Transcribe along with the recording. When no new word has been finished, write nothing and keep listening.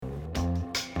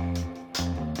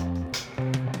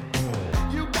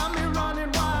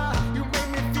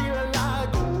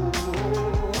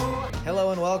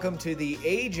welcome to the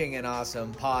Aging and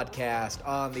Awesome podcast,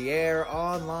 on the air,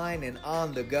 online, and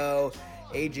on the go.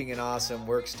 Aging and Awesome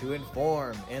works to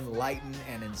inform, enlighten,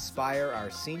 and inspire our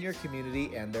senior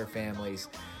community and their families.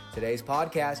 Today's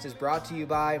podcast is brought to you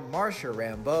by Marsha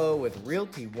Rambeau with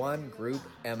Realty One Group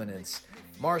Eminence.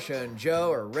 Marsha and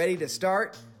Joe are ready to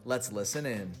start. Let's listen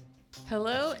in.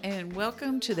 Hello and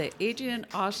welcome to the Aging and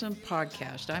Awesome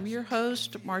podcast. I'm your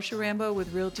host, Marsha Rambeau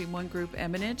with Realty One Group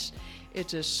Eminence.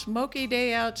 It's a smoky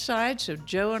day outside, so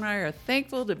Joe and I are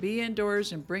thankful to be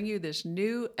indoors and bring you this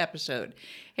new episode.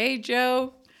 Hey,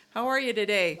 Joe, how are you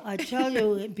today? I tell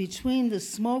you, between the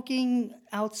smoking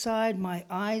outside, my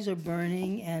eyes are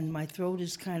burning and my throat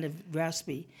is kind of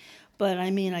raspy. But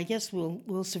I mean, I guess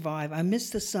we'll survive. I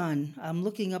miss the sun. I'm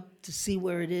looking up to see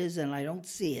where it is, and I don't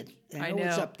see it. I know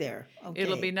it's up there. Okay.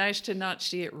 It'll be nice to not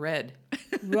see it red.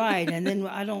 Right, and then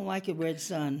I don't like a red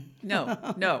sun. No.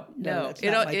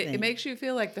 It makes you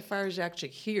feel like the fire's actually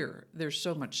here. There's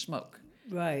so much smoke.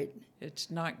 Right.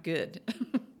 It's not good.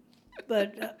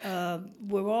 But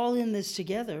we're all in this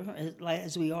together,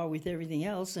 as we are with everything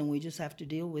else, and we just have to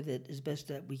deal with it as best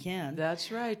that we can.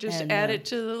 That's right. Just add it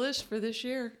to the list for this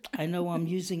year. I know I'm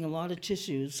using a lot of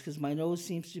tissues because my nose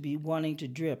seems to be wanting to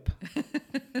drip.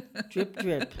 Drip,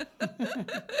 drip.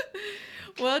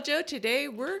 Well, Joe, today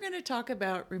we're going to talk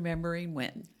about remembering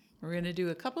when. We're going to do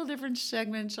a couple different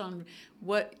segments on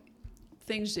what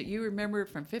things that you remember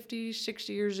from 50,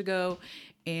 60 years ago,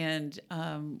 and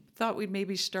thought we'd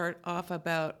maybe start off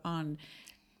on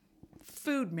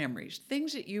food memories,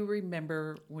 things that you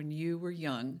remember when you were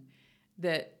young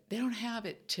that they don't have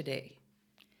it today.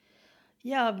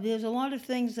 Yeah, there's a lot of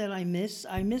things that I miss.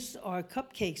 I miss our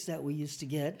cupcakes that we used to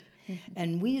get.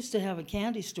 And we used to have a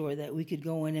candy store that we could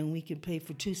go in and we could pay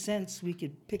for 2 cents. We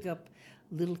could pick up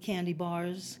little candy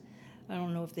bars. I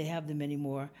don't know if they have them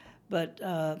anymore. But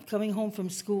coming home from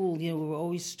school, we were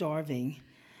always starving.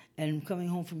 And coming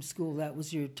home from school, that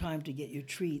was your time to get your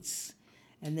treats.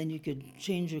 And then you could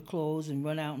change your clothes and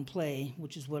run out and play,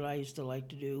 which is what I used to like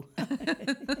to do.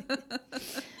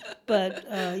 But,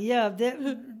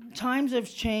 times have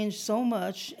changed so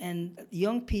much, and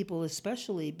young people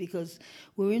especially, because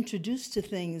we're introduced to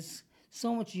things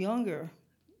so much younger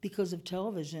because of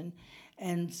television.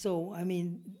 And so, I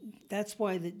mean, that's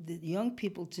why the young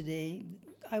people today,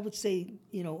 I would say,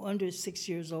 under 6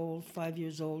 years old, 5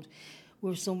 years old,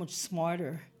 we're so much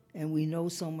smarter, and we know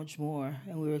so much more,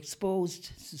 and we're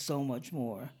exposed to so much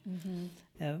more.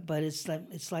 Mm-hmm. But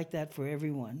it's like that for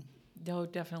everyone. No,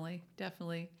 definitely.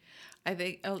 I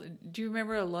think. Do you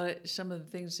remember some of the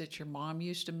things that your mom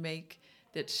used to make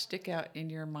that stick out in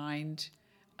your mind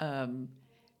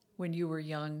when you were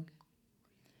young?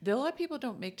 That a lot of people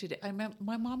don't make today.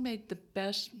 My mom made the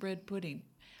best bread pudding.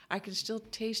 I can still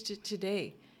taste it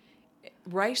today.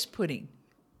 Rice pudding.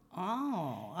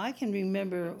 Oh, I can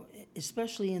remember,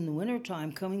 especially in the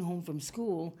wintertime, coming home from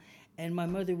school, and my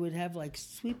mother would have like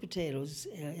sweet potatoes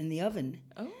in the oven.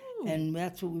 Oh. And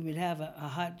that's what we would have, a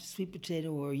hot sweet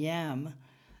potato or yam.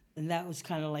 And that was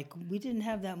kind of like, we didn't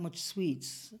have that much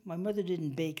sweets. My mother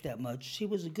didn't bake that much. She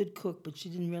was a good cook, but she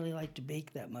didn't really like to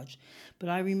bake that much. But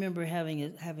I remember having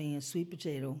a sweet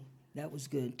potato. That was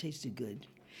good, tasted good.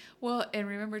 Well, and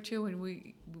remember, too, when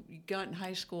we got in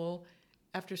high school,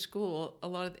 after school, a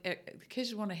lot of the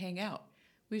kids want to hang out.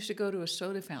 We used to go to a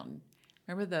soda fountain.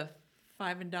 Remember the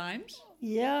 5 and Dimes?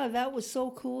 Yeah, that was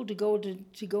so cool to go to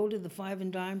the 5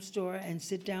 and Dime store and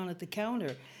sit down at the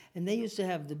counter. And they used to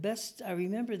have the best. I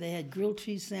remember they had grilled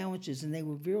cheese sandwiches, and they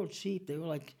were real cheap. They were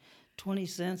like 20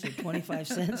 cents or 25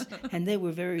 cents, and they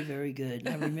were very, very good.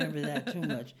 I remember that too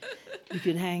much. You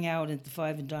could hang out at the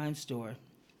 5 and Dime store.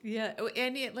 Yeah,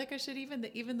 and like I said, even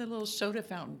the little soda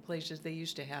fountain places they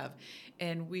used to have,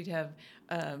 and we'd have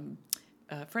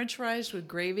French fries with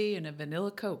gravy and a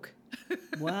vanilla Coke.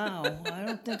 Wow, I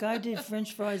don't think I did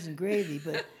French fries and gravy,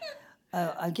 but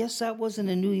I guess that wasn't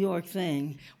a New York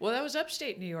thing. Well, that was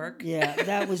upstate New York. Yeah,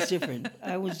 that was different.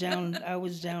 I was down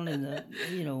in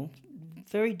the,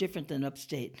 very different than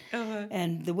upstate. Uh-huh.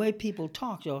 And the way people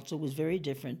talked also was very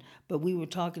different. But we were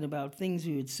talking about things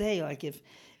we would say, like if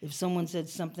someone said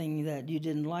something that you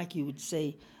didn't like, you would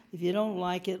say, if you don't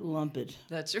like it, lump it.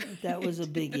 That's right. That was a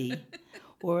biggie.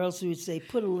 Or else we would say,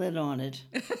 put a lid on it.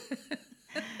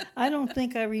 I don't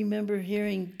think I remember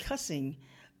hearing cussing.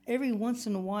 Every once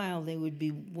in a while, there would be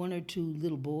one or two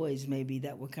little boys maybe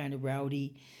that were kind of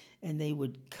rowdy, and they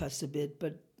would cuss a bit.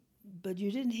 But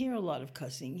you didn't hear a lot of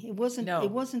cussing. It wasn't. No.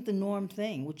 It wasn't the norm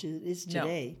thing, which it is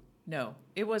today. No,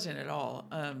 it wasn't at all.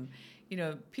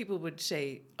 People would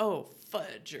say, "Oh,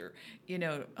 fudge," or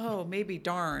 "Oh, maybe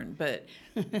darn," but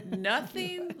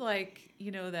nothing like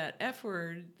that F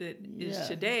word that is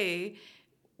today.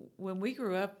 when we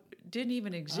grew up, didn't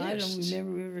even exist. I don't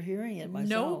remember ever hearing it myself.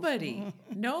 Nobody.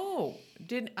 No.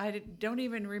 Don't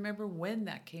even remember when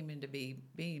that came into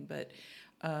being, but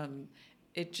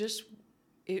it just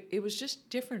it was just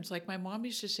different. Like my mom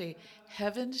used to say,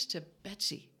 "Heavens to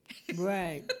Betsy."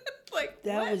 Right. Like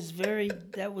That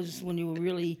what? that was when you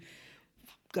really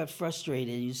got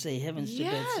frustrated. You say heavens to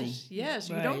Betsy. Yes.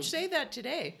 You Right. don't say that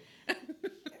today.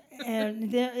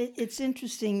 And it's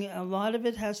interesting. A lot of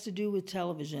it has to do with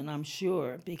television, I'm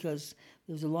sure, because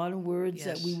there's a lot of words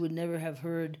that we Yes. would never have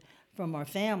heard from our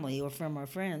family or from our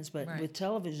friends. But Right. with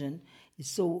television, it's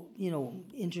so,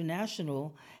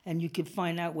 international, and you could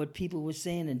find out what people were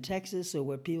saying in Texas or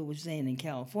what people were saying in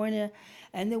California.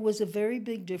 And there was a very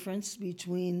big difference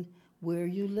between where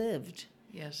you lived.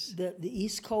 Yes. The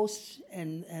East Coast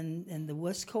and the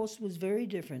West Coast was very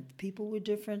different. People were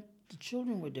different. The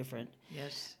children were different.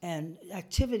 Yes. And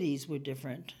activities were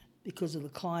different because of the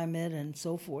climate and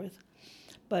so forth.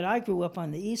 But I grew up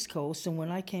on the East Coast, and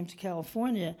when I came to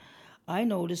California, I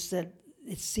noticed that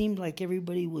it seemed like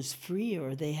everybody was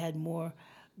freer. They had more,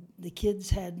 the kids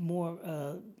had more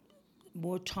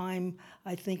time,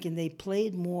 I think, and they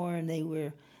played more, and they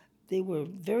were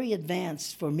very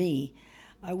advanced for me.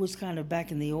 I was kind of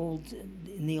back in the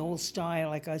old style,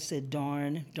 like I said,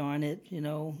 darn it,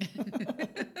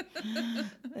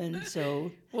 and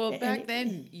so. Well, back and-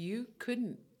 then you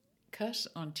couldn't cuss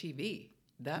on TV.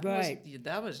 Right.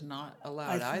 That was not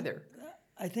allowed either.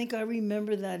 I think I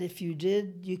remember that if you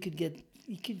did, you could get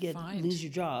Fined. lose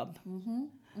your job. Mm-hmm.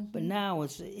 But now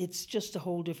it's just a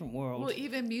whole different world. Well,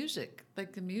 even music,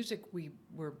 like the music we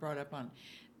were brought up on,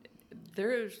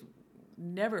 there's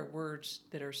never words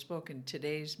that are spoken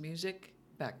today's music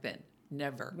back then.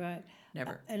 Never. Right.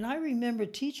 Never. And I remember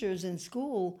teachers in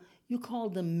school, you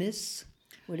called them Miss,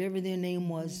 whatever their name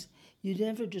was. You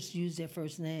never just used their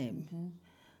first name.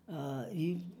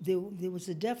 There was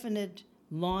a definite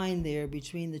line there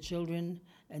between the children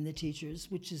and the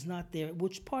teachers, which is not there.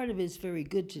 Which part of it is very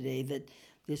good today, that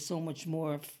they're so much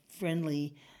more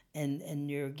friendly and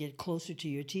you get closer to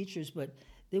your teachers. But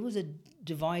there was a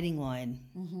dividing line.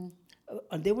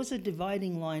 There was a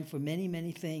dividing line for many,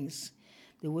 many things.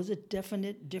 There was a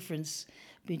definite difference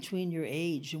between your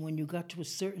age, and when you got to a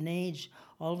certain age,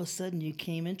 all of a sudden you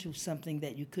came into something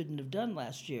that you couldn't have done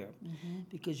last year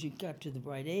because you got to the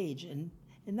right age. And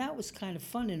that was kind of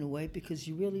fun in a way because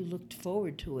you really looked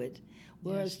forward to it.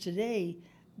 Whereas today,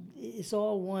 it's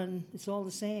all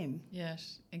the same.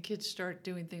 Yes. And kids start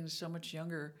doing things so much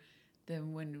younger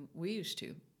than when we used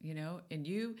to, And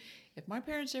if my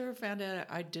parents ever found out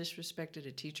I disrespected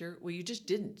a teacher, well, you just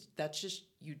didn't.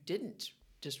 You didn't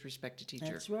disrespect a teacher.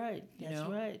 That's right. That's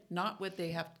right. Not what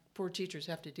poor teachers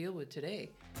have to deal with today.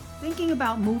 Thinking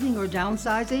about moving or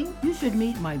downsizing? You should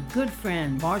meet my good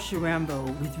friend, Marcia Rambo,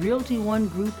 with Realty One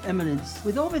Group Eminence.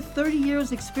 With over 30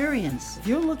 years experience, if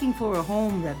you're looking for a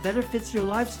home that better fits your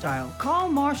lifestyle, call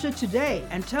Marcia today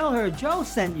and tell her Joe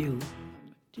sent you.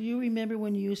 Do you remember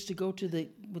when you used to go to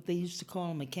what they used to call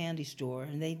them a candy store,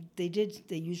 and they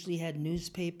usually had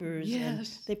newspapers, and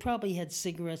Yes. they probably had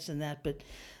cigarettes and that, but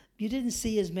you didn't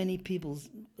see as many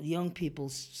young people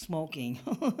smoking.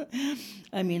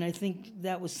 I mean, I think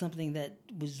that was something that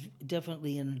was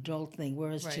definitely an adult thing,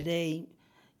 whereas Right. today,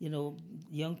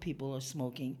 young people are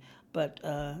smoking. But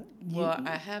Well,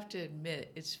 I have to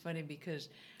admit, it's funny because,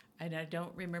 and I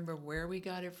don't remember where we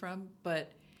got it from,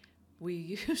 but we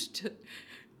used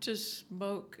to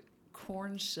smoke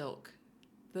corn silk,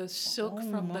 the silk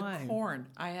Oh, from my. the corn.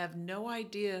 I have no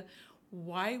idea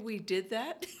why we did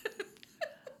that,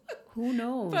 who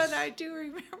knows? but I do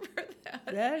remember that.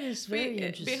 That is very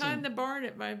interesting. Behind the barn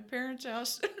at my parents'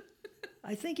 house.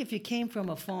 I think if you came from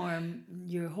a farm,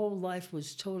 your whole life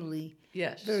was totally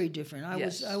Yes. very different. I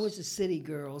Yes. was a city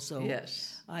girl, so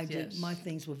Yes. I did Yes. my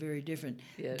things were very different.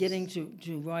 Yes. Getting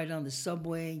to ride on the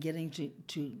subway and getting to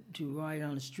ride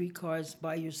on the streetcars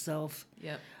by yourself,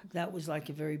 Yep. that was like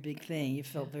a very big thing. You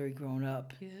felt very grown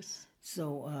up. Yes.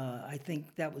 So I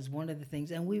think that was one of the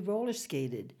things. And we roller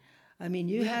skated. I mean,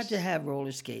 you had Yes. to have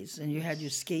roller skates, and you had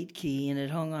your skate key, and it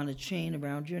hung on a chain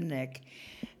around your neck.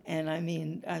 And I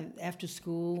mean, after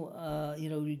school,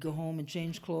 we'd go home and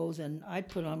change clothes, and I'd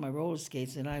put on my roller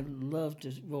skates, and I loved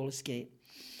to roller skate.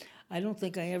 I don't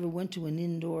think I ever went to an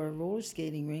indoor roller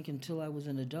skating rink until I was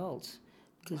an adult,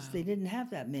 because they didn't have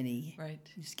that many. Right.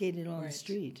 You skated on the Right.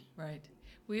 street. Right.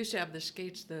 We used to have the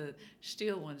skates, the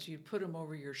steel ones. You'd put them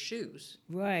over your shoes.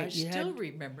 Right. I you still had,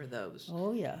 remember those.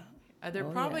 oh, yeah. They're oh,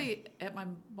 yeah. probably at my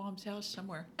mom's house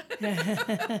somewhere.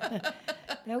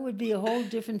 That would be a whole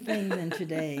different thing than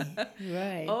today.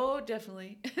 Right. Oh,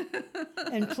 definitely.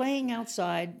 And playing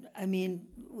outside, I mean,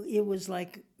 it was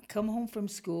like come home from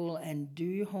school and do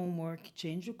your homework,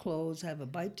 change your clothes, have a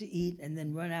bite to eat, and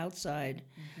then run outside.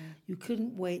 You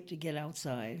couldn't wait to get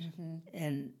outside.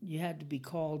 And you had to be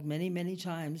called many, many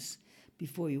times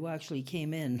before you actually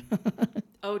came in.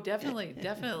 Oh, definitely,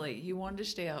 definitely. You wanted to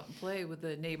stay out and play with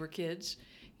the neighbor kids.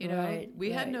 You know, Right,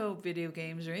 we had right. no video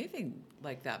games or anything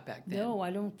like that back then. No,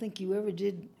 I don't think you ever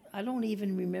did. I don't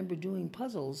even remember doing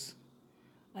puzzles.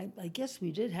 I guess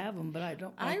we did have them, but I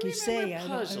don't. I Like you remember say, I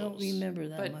puzzles, don't remember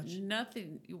that but much.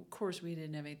 nothing. Of course, we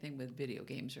didn't have anything with video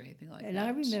games or anything like And that.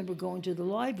 I remember going to the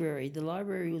library. The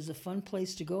library was a fun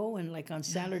place to go, and like on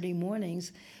Saturday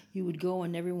mornings, you would go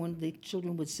and the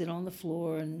children would sit on the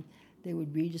floor and they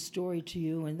would read a story to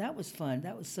you, and that was fun.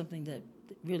 That was something that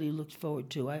really looked forward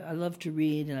to. I love to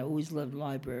read, and I always loved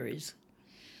libraries.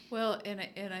 Well, and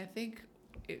I think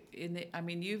I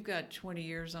mean, you've got 20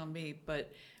 years on me,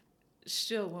 but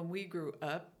still, when we grew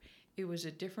up, it was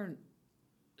a different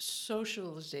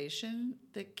socialization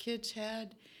that kids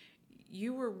had.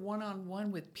 You were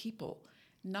one-on-one with people,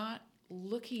 not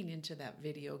looking into that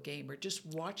video game or just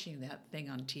watching that thing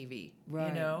on TV. Right,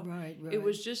 you know, right. It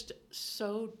was just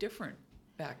so different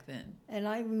back then. And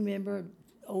I remember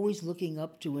always looking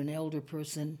up to an elder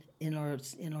person in our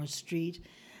street,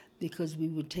 because we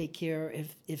would take care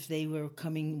if they were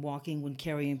walking when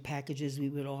carrying packages, we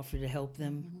would offer to help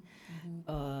them.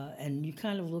 And you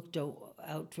kind of looked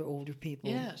out for older people.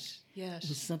 Yes, It was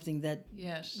yes, something that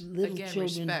yes. little Again,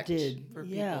 children respect did. for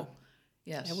Yeah. people.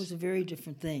 Yes, That was a very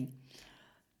different thing.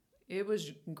 it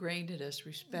was ingrained in us.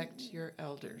 Respect your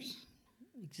elders.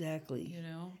 Exactly. You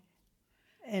know.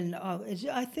 And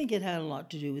I think it had a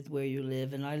lot to do with where you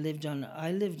live. And I lived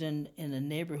in a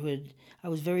neighborhood. I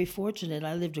was very fortunate.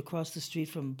 I lived across the street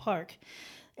from a park,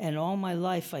 and all my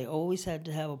life I always had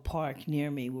to have a park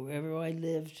near me. Wherever I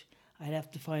lived, I'd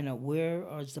have to find out where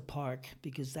is the park,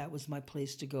 because that was my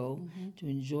place to go to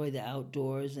enjoy the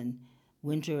outdoors, and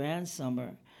winter and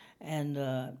summer. And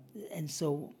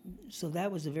so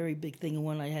that was a very big thing. And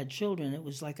when I had children, it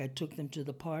was like I took them to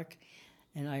the park,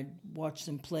 and I watched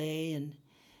them play, and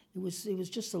it was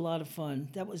just a lot of fun.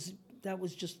 That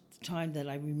was just the time that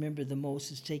I remember the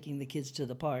most, is taking the kids to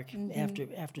the park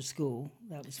after school.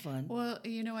 That was fun. Well,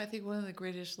 you know, I think one of the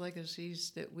greatest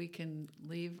legacies that we can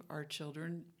leave our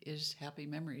children is happy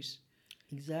memories.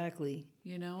 Exactly.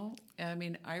 You know, I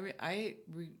mean, I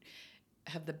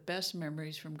have the best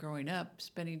memories from growing up,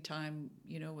 spending time,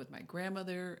 you know, with my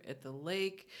grandmother at the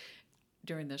lake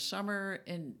during the summer,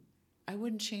 and I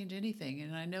wouldn't change anything.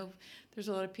 And I know there's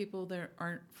a lot of people that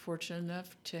aren't fortunate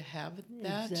enough to have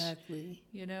that. Exactly.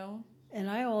 You know? And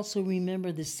I also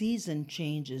remember the season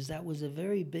changes. That was a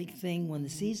very big thing when the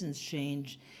seasons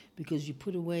changed, because you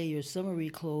put away your summery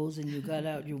clothes and you got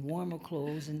out your warmer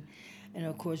clothes, and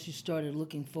of course you started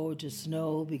looking forward to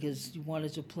snow because you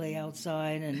wanted to play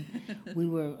outside. And we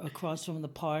were across from the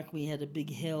park. We had a big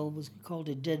hill, it was called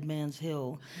a Dead Man's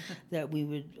Hill, that we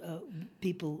would,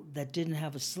 people that didn't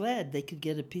have a sled, they could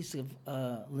get a piece of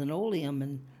linoleum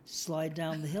and slide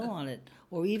down the hill on it,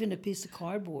 or even a piece of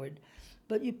cardboard.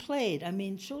 But you played. I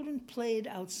mean, children played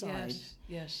outside. Yes,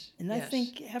 yes. And I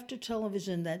think after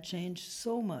television, that changed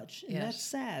so much. And that's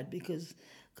sad, because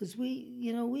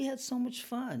we had so much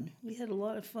fun. We had a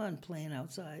lot of fun playing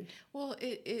outside. Well,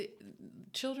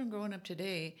 children growing up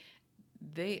today,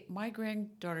 my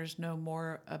granddaughters know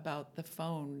more about the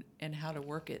phone and how to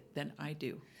work it than I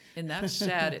do. And that's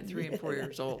sad at 3 and 4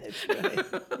 years old.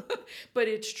 But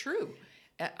it's true.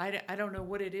 I don't know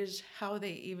what it is, how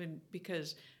they even,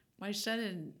 because my son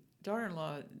and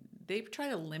daughter-in-law, they try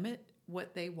to limit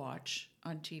what they watch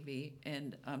on TV,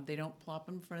 and they don't plop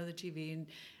them in front of the TV and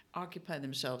occupy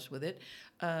themselves with it.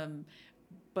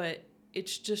 But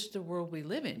it's just the world we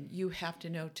live in. You have to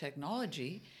know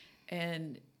technology,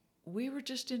 and we were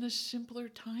just in a simpler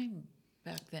time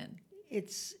back then.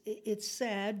 It's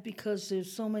sad, because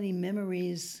there's so many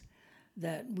memories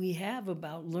that we have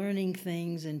about learning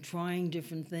things and trying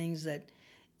different things, that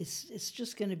it's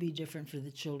just going to be different for the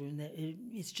children.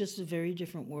 It's just a very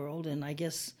different world, and I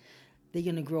guess they're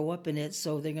going to grow up in it,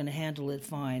 so they're going to handle it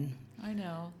fine. I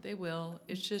know, they will.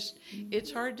 It's just,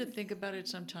 it's hard to think about it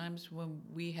sometimes when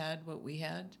we had what we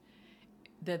had,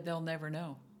 that they'll never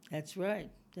know. That's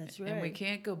right. That's right. And we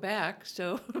can't go back,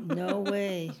 so. No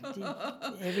way.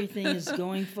 Everything is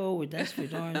going forward, that's for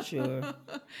darn sure.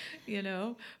 You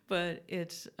know, but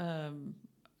it's, I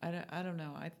don't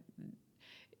know.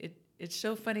 It's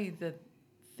so funny, the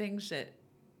things that,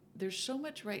 there's so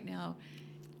much right now,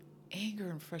 anger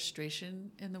and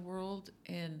frustration in the world,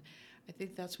 and I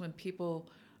think that's when people,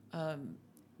 of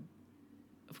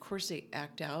course they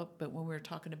act out, but when we're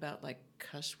talking about like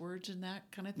cuss words and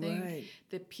that kind of thing, Right.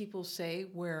 that people say,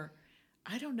 where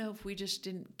I don't know if we just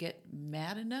didn't get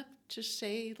mad enough to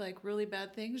say like really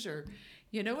bad things, or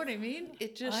you know what I mean?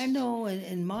 It just I know, and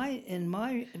in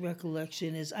my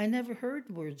recollection is I never heard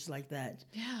words like that.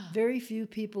 Yeah. Very few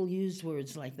people used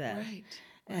words like that. Right.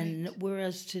 And right.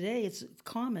 whereas today it's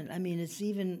common. I mean, it's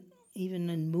even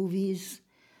in movies,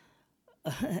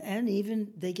 and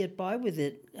even they get by with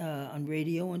it on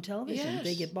radio and television.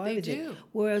 They Yes, get by they with do. it.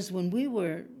 Whereas when we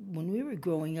were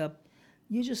growing up,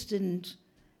 you just didn't.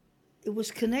 It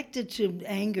was connected to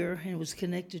anger, and it was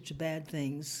connected to bad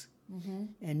things. Mm-hmm.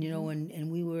 And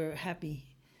and we were happy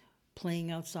playing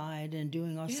outside and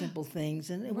doing our Yeah. simple things,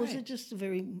 and it was Right. just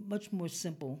much more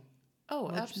simple. Oh,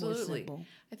 Much more absolutely. simple.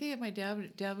 I think if my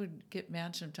dad would get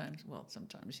mad sometimes. Well,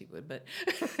 sometimes he would, but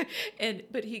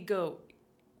but he'd go,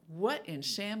 "What in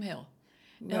Sam Hill?"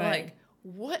 And Right. like,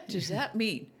 what does that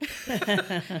mean?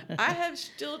 I have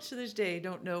still to this day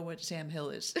don't know what Sam Hill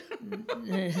is.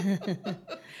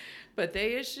 But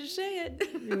they used to say it.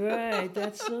 Right,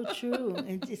 that's so true.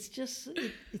 And it's just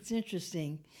it's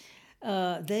interesting.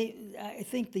 I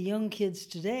think the young kids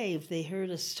today, if they heard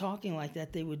us talking like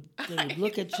that, they would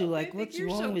look at you like, think "What's you're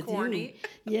wrong so with corny."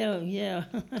 you?" Yeah.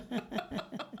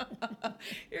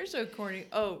 You're so corny.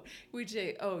 Oh, we'd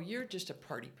say, "Oh, you're just a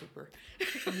party pooper."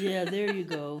 Yeah, there you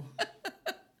go.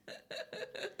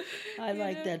 I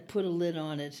like know? that. Put a lid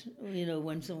on it.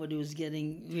 When somebody was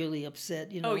getting really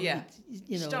upset. Oh yeah.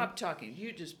 You know. Stop talking.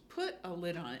 You just put a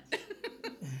lid on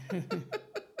it.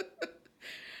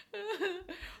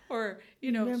 Or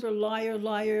Remember liar,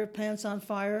 liar, pants on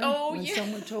fire? Oh, when yes.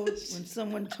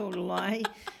 someone told a lie,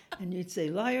 and you'd say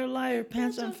liar, liar,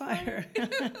 pants on fire.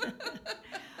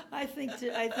 I think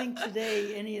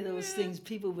today any of those things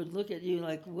people would look at you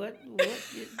like what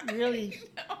really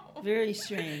very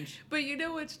strange. But you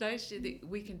know what's nice that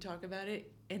we can talk about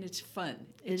it and it's fun.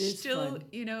 It It's is still,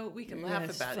 fun. we can Yeah, laugh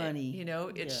it's about funny. it.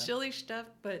 It's Yeah. silly stuff,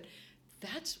 but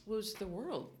that was the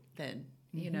world then,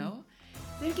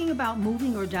 Thinking about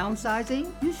moving or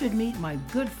downsizing? You should meet my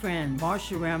good friend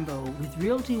Marsha Rambo with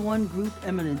Realty One Group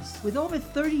Eminence. With over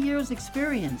 30 years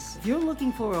experience, if you're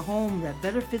looking for a home that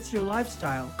better fits your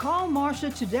lifestyle, call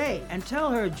Marsha today and tell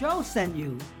her Joe sent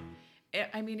you.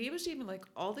 I mean, it was even like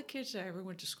all the kids I ever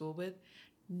went to school with,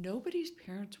 nobody's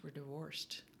parents were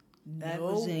divorced. That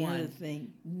was the other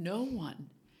thing. No one.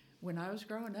 When I was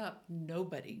growing up,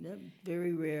 nobody.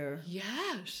 Very rare.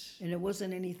 Yes. And it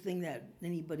wasn't anything that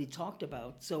anybody talked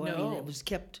about. So I mean, No. it was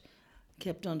kept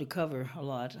undercover a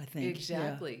lot, I think.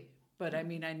 Exactly. But I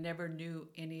mean, I never knew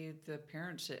any of the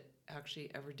parents that actually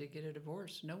ever did get a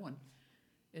divorce. No one.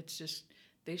 It's just,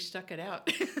 they stuck it out.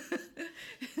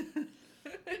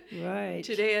 Yeah. Right.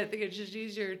 Today, I think it's just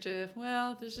easier to,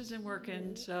 well, this isn't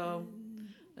working, so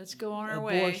let's go on our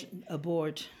way.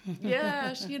 Abort.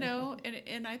 Yes,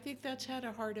 and I think that's had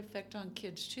a hard effect on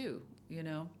kids too,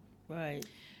 Right.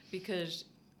 because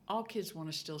all kids want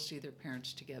to still see their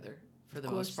parents together for the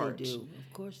Of course most part. they do.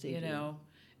 Of course they do.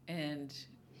 And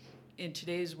in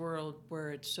today's world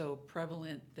where it's so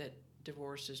prevalent that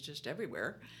divorce is just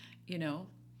everywhere,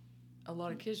 a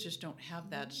lot of kids just don't have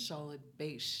that solid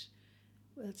base.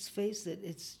 Let's face it,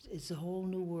 it's a whole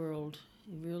new world.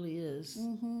 It really is.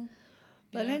 Mm-hmm.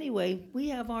 But Yeah. anyway, we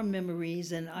have our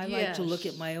memories, and I like to look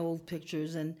Yes. at my old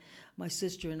pictures, and my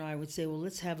sister and I would say, well,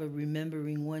 let's have a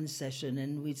Remembering One session,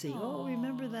 and we'd say, oh,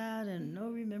 remember that, and no,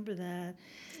 remember that.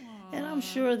 And I'm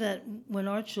sure that when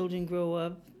our children grow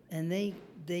up and they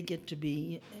get to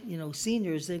be,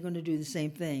 seniors, they're going to do the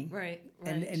same thing. Right.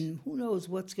 And who knows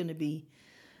what's going to be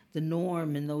the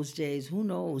norm in those days? Who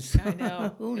knows? I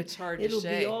know. It's hard to It'll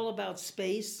say. be all about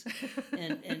space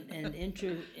and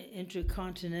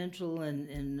intercontinental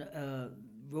and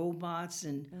robots.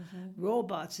 And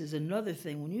robots is another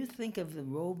thing. When you think of the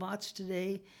robots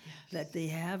today that they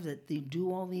have, that they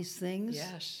do all these things,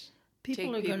 Yes.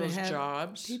 people Take are going to people's have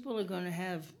jobs. People are going to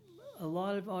have a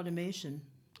lot of automation.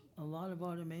 A lot of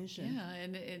automation. Yeah,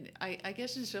 and I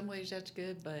guess in some ways that's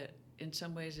good, but in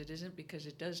some ways it isn't, because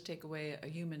it does take away a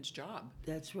human's job,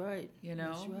 That's right.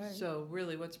 That's right. So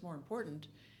really what's more important,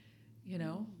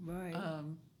 Right.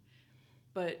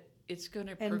 But it's going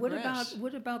to And progress.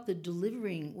 what about the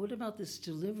delivering? What about this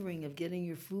delivering of getting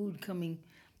your food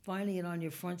finding it on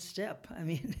your front step? I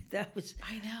mean, I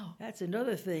know. that's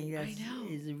another thing. That know.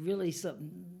 is really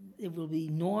something. It will be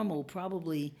normal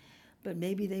probably, but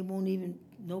maybe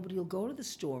nobody will go to the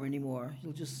store anymore.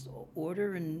 You'll just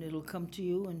order and it'll come to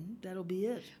you, and that'll be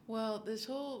it. Well, this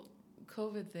whole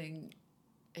COVID thing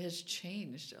has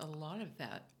changed a lot of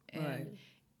that, and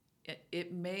Right.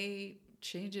 it may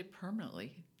change it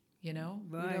permanently. You know,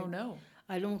 we Right. don't know.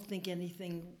 I don't think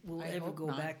anything will I ever hope go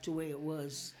not. back to the way it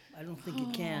was. I don't think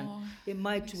it can. Oh, It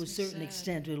might to a makes me certain sad.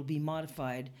 extent. It'll be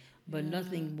modified, but Yeah.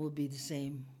 nothing will be the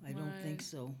same. I don't think Right.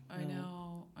 so. I no.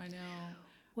 know.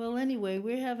 Well, anyway,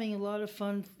 we're having a lot of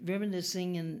fun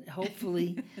reminiscing, and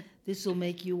hopefully this will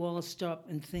make you all stop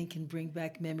and think and bring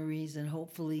back memories, and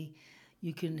hopefully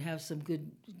you can have some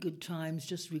good times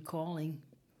just recalling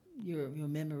your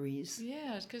memories.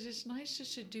 Yes, because it's nice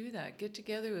just to do that. Get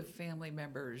together with family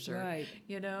members, or Right.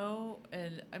 you know.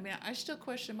 And I mean, I still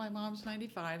question my mom's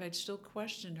 95. I'd still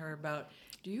question her about,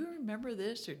 do you remember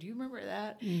this or do you remember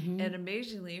that? Mm-hmm. And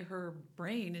amazingly, her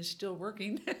brain is still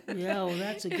working. Yeah, well,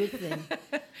 that's a good thing.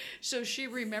 So she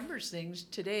remembers things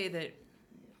today that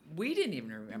we didn't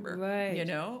even remember. Right. You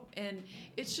know, and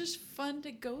it's just fun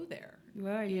to go there.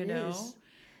 Right, You it know? is.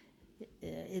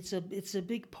 It's a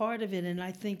big part of it, and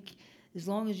I think as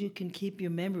long as you can keep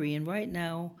your memory, and right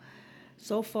now,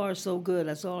 so far so good.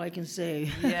 That's all I can say.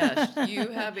 Yes, you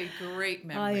have a great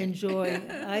memory.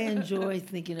 I enjoy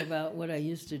thinking about what I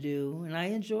used to do, and I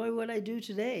enjoy what I do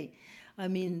today. I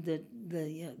mean,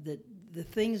 the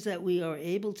things that we are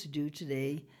able to do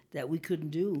today that we couldn't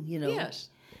do, you know. Yes,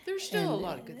 there's still a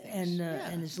lot of good things.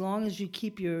 And as long as you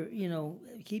keep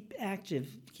keep active,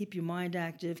 keep your mind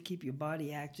active, keep your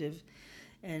body active,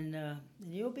 and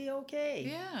you'll be okay.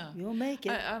 Yeah. You'll make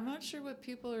it. I'm not sure what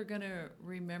people are going to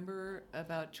remember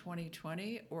about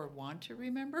 2020 or want to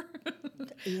remember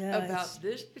Yeah, about it's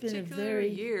this been a particular very-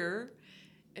 year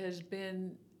has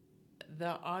been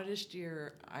the oddest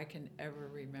year I can ever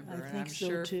remember. I And think I'm so,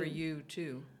 sure for too. you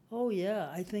too. Oh yeah,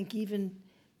 I think even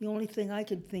the only thing I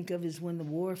could think of is when the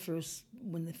war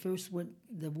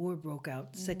broke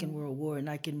out, Second World War, and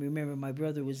I can remember my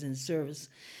brother was in service,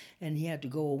 and he had to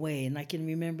go away, and I can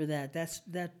remember that.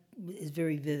 That is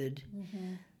very vivid.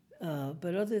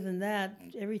 But other than that,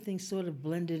 everything sort of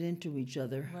blended into each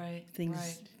other. Right. Things,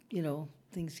 Right.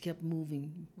 things kept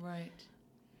moving. Right.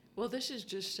 Well, this is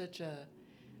just such a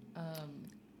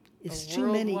It's a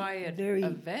too many worldwide very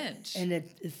event. and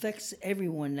it affects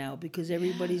everyone now because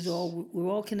everybody's Yes. we're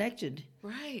all connected.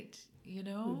 Right. You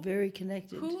We're know? very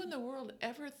connected. Who in the world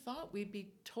ever thought we'd be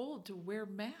told to wear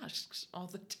masks all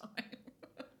the time?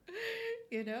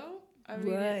 You know? I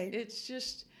mean, Right. it's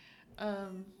just,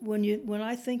 When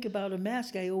I think about a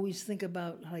mask, I always think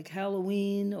about like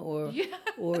Halloween or Yeah.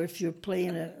 or if you're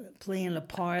playing a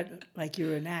part, like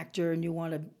you're an actor and you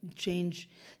want to change,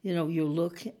 your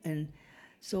look, and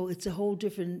so it's a whole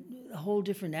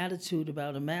different attitude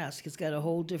about a mask. It's got a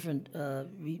whole different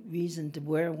reason to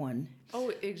wear one.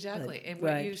 oh, exactly. But- And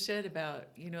what right. you said about,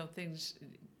 things,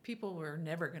 people were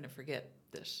never going to forget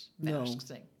this No. mask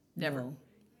thing. Never.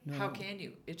 No. How can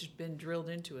you? It's been drilled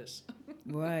into us.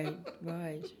 Right,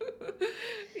 right.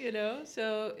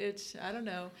 So it's, I don't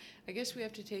know. I guess we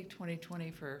have to take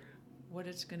 2020 for what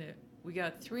it's going to, we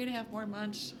got 3.5 more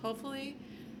months. Hopefully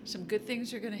some good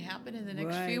things are going to happen in the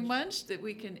next few Right. months that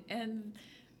we can end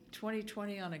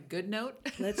 2020 on a good note.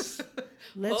 Let's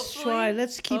Hopefully, try.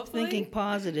 Let's keep hopefully. thinking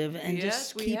positive and Yes,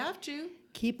 just we keep have to.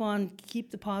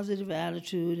 keep the positive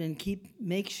attitude and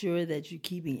make sure that you're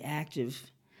keeping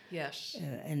active Yes.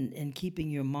 and keeping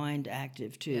your mind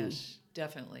active too. Yes,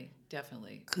 definitely.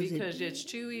 'Cause Because it's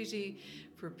too easy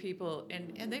for people,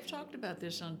 and they've talked about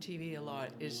this on TV a lot,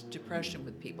 is depression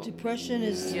with people. Depression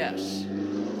is Yes.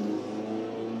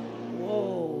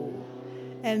 whoa,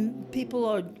 and people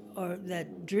are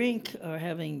that drink are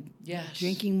having Yes.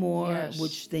 drinking more, Yes.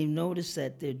 which they notice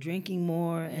that they're drinking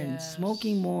more and Yes.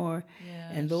 smoking more,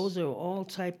 and Yes. those are all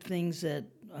type things that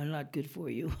are not good for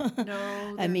you. No,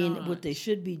 I they're mean, not. what they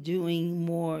should be doing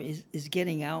more is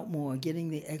getting out more, getting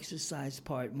the exercise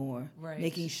part more, Right.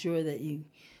 making sure that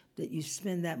you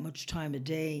spend that much time a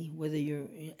day, whether you're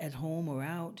at home or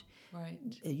out, Right.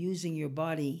 using your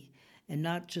body and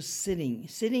not just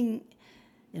sitting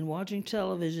and watching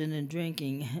television and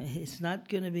drinking. It's not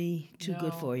going to be too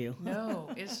good No, for you. No,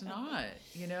 it's not.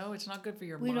 It's not good for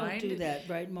your We mind. don't do that,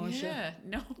 right, Marcia? Yeah,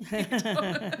 no. we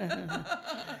don't.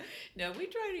 No, we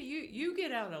try to. You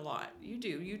get out a lot. You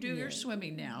do. You do your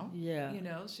swimming now. Yeah.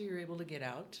 So you're able to get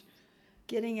out.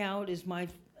 Getting out is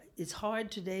it's hard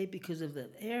today because of the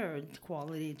air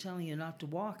quality telling you not to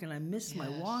walk, and I miss my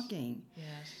Yes. walking.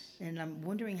 Yes. And I'm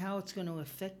wondering how it's going to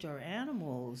affect our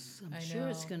animals. I'm I sure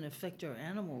it's know. going to affect our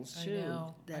animals I too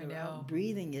know, that I are know. out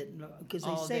breathing it because they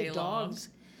All say day long. dogs.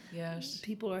 Yes.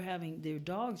 People are having their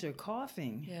dogs are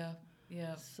coughing. Yeah.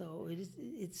 Yeah. So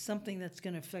it's something that's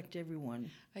going to affect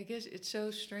everyone. I guess it's so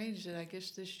strange that I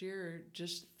guess this year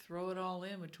just throw it all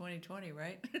in with 2020,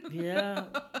 right? Yeah.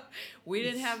 We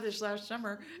didn't have this last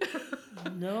summer.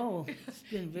 No, it's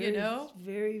been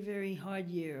very, very hard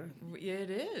year. It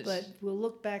is. But we'll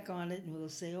look back on it and we'll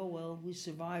say, oh well, we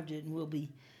survived it, and we'll be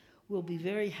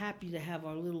very happy to have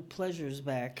our little pleasures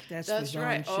back. That's for darn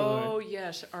right. sure. Oh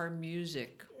yes, our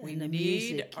music. We And the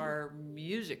need music. our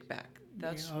music back.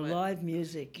 That's Yeah, our what. live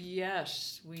music.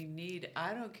 Yes, we need.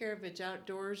 I don't care if it's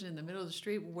outdoors in the middle of the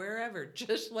street, wherever.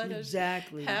 Just let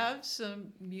Exactly. us have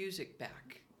some music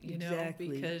back. You Exactly.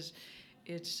 know, because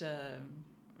it's.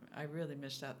 I really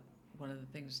missed out one of the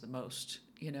things the most.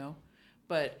 You know,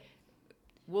 but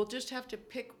we'll just have to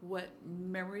pick what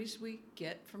memories we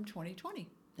get from 2020.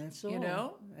 That's all. You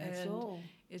know, That's and all.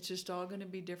 it's just all going to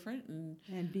be different, and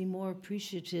And be more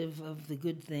appreciative of the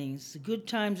good things. The good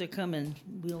times are coming.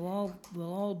 We'll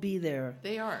all be there.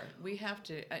 they are. We have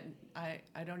to.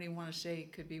 I don't even want to say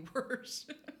it could be worse.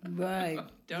 Right.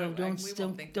 Don't- No, we won't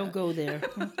think don't that. go there.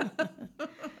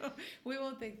 We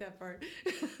won't think that part.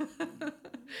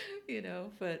 You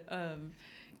know, but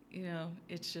you know,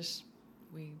 it's just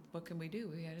what can we do?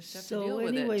 We just have to So deal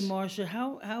with anyway, it. Marcia,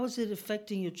 how is it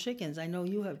affecting your chickens? I know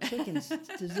you have chickens.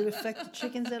 Does it affect the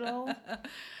chickens at all?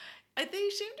 They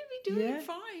seem to be doing Yeah?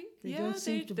 fine. They Yeah, don't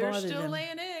seem to they're bother still them.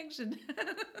 laying eggs, and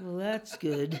Well, that's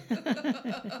good.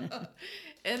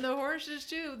 and the horses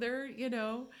too. They're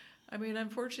I mean,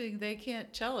 unfortunately, they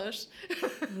can't tell us.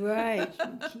 Right.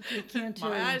 You can't tell.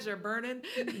 My eyes are burning.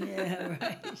 Yeah,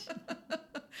 right.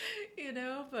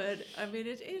 But I mean,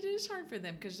 it is hard for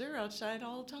them because they're outside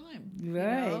all the time.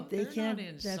 Right. They They're can't. Not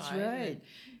inside, That's right.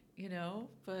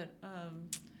 But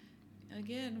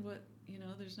again,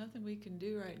 there's nothing we can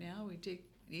do right now. We take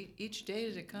each day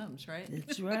as it comes, right?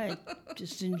 That's right.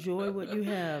 Just enjoy what you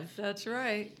have. That's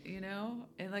right.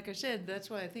 And like I said, that's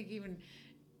why I think even,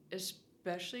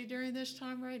 especially during this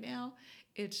time right now,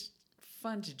 it's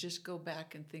fun to just go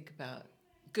back and think about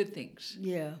good things.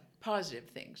 Yeah. Positive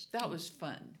things. That was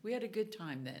fun. We had a good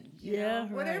time then. Yeah,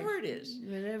 Whatever right. it is.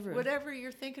 Whatever. Whatever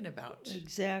you're thinking about.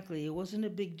 Exactly. It wasn't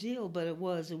a big deal, but it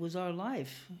was. It was our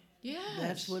life. Yes.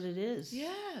 That's what it is.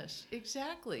 Yes,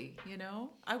 exactly.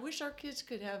 I wish our kids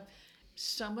could have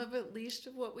some of at least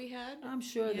of what we had. I'm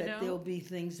sure you that know? there'll be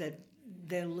things that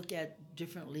they'll look at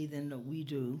differently than we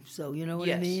do. So you know what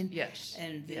I Yes, mean? yes,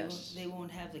 And yes. they won't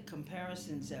have the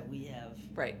comparisons that we have.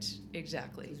 Right,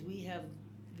 exactly. Because we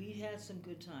had some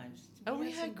good times.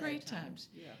 We some had bad great times.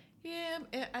 Yeah.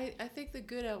 Yeah, I think the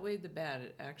good outweighed the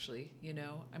bad, actually.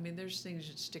 I mean, there's things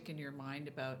that stick in your mind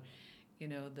about,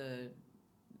 the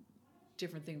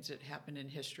different things that happened in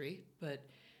history, but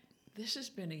this has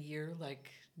been a year like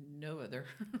no other.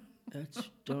 That's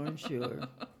darn sure.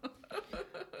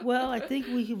 Well, I think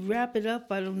we could wrap it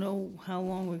up. I don't know how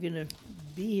long we're going to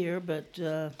be here, but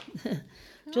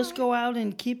just go out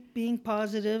and keep being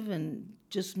positive and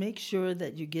just make sure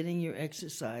that you're getting your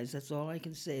exercise. That's all I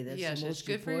can say. That's Yes, the it's most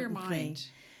good for your important thing. mind.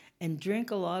 And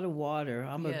drink a lot of water.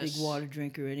 I'm a big Yes. water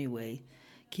drinker anyway.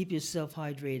 Keep yourself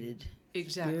hydrated.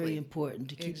 Exactly. Very important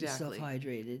to keep Exactly. yourself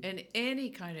hydrated. And any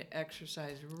kind of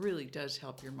exercise really does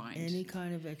help your mind. Any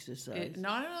kind of exercise. It,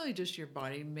 not only just your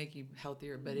body make you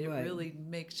healthier, but it Right. really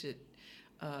makes it,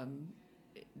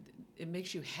 it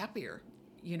makes you happier,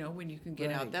 when you can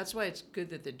get out. Right. That's why it's good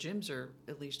that the gyms are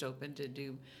at least open to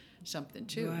do something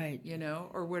too, Right.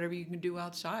 or whatever you can do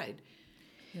outside,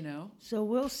 So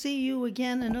we'll see you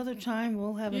again another time.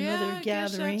 We'll have another I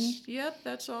guess gathering.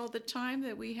 that's all the time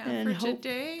that we have And for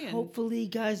today. And hopefully, you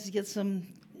guys get some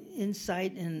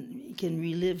insight and can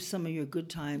relive some of your good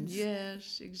times.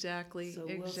 yes, exactly, So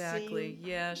we'll see exactly. you.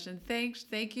 Yes, and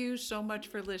thank you so much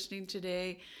for listening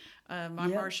today. I'm Yep.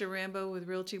 Marcia Rambo with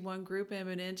Realty One Group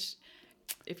Eminence.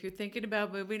 If you're thinking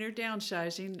about moving or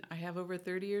downsizing, I have over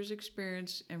 30 years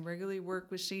experience and regularly work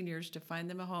with seniors to find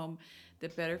them a home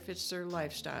that better fits their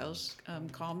lifestyles.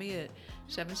 Call me at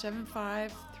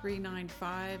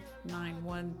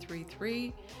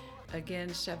 775-395-9133. Again,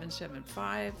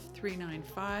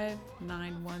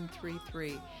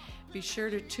 775-395-9133. Be sure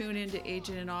to tune in to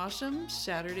Agent and Awesome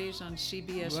Saturdays on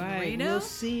CBS Right. Reno. We'll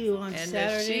see you on And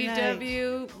Saturday the night.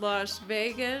 CW Las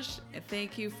Vegas. And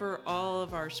thank you for all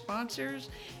of our sponsors.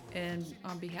 And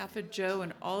on behalf of Joe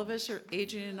and all of us at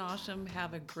Agent and Awesome,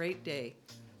 have a great day.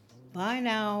 Bye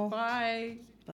now. Bye.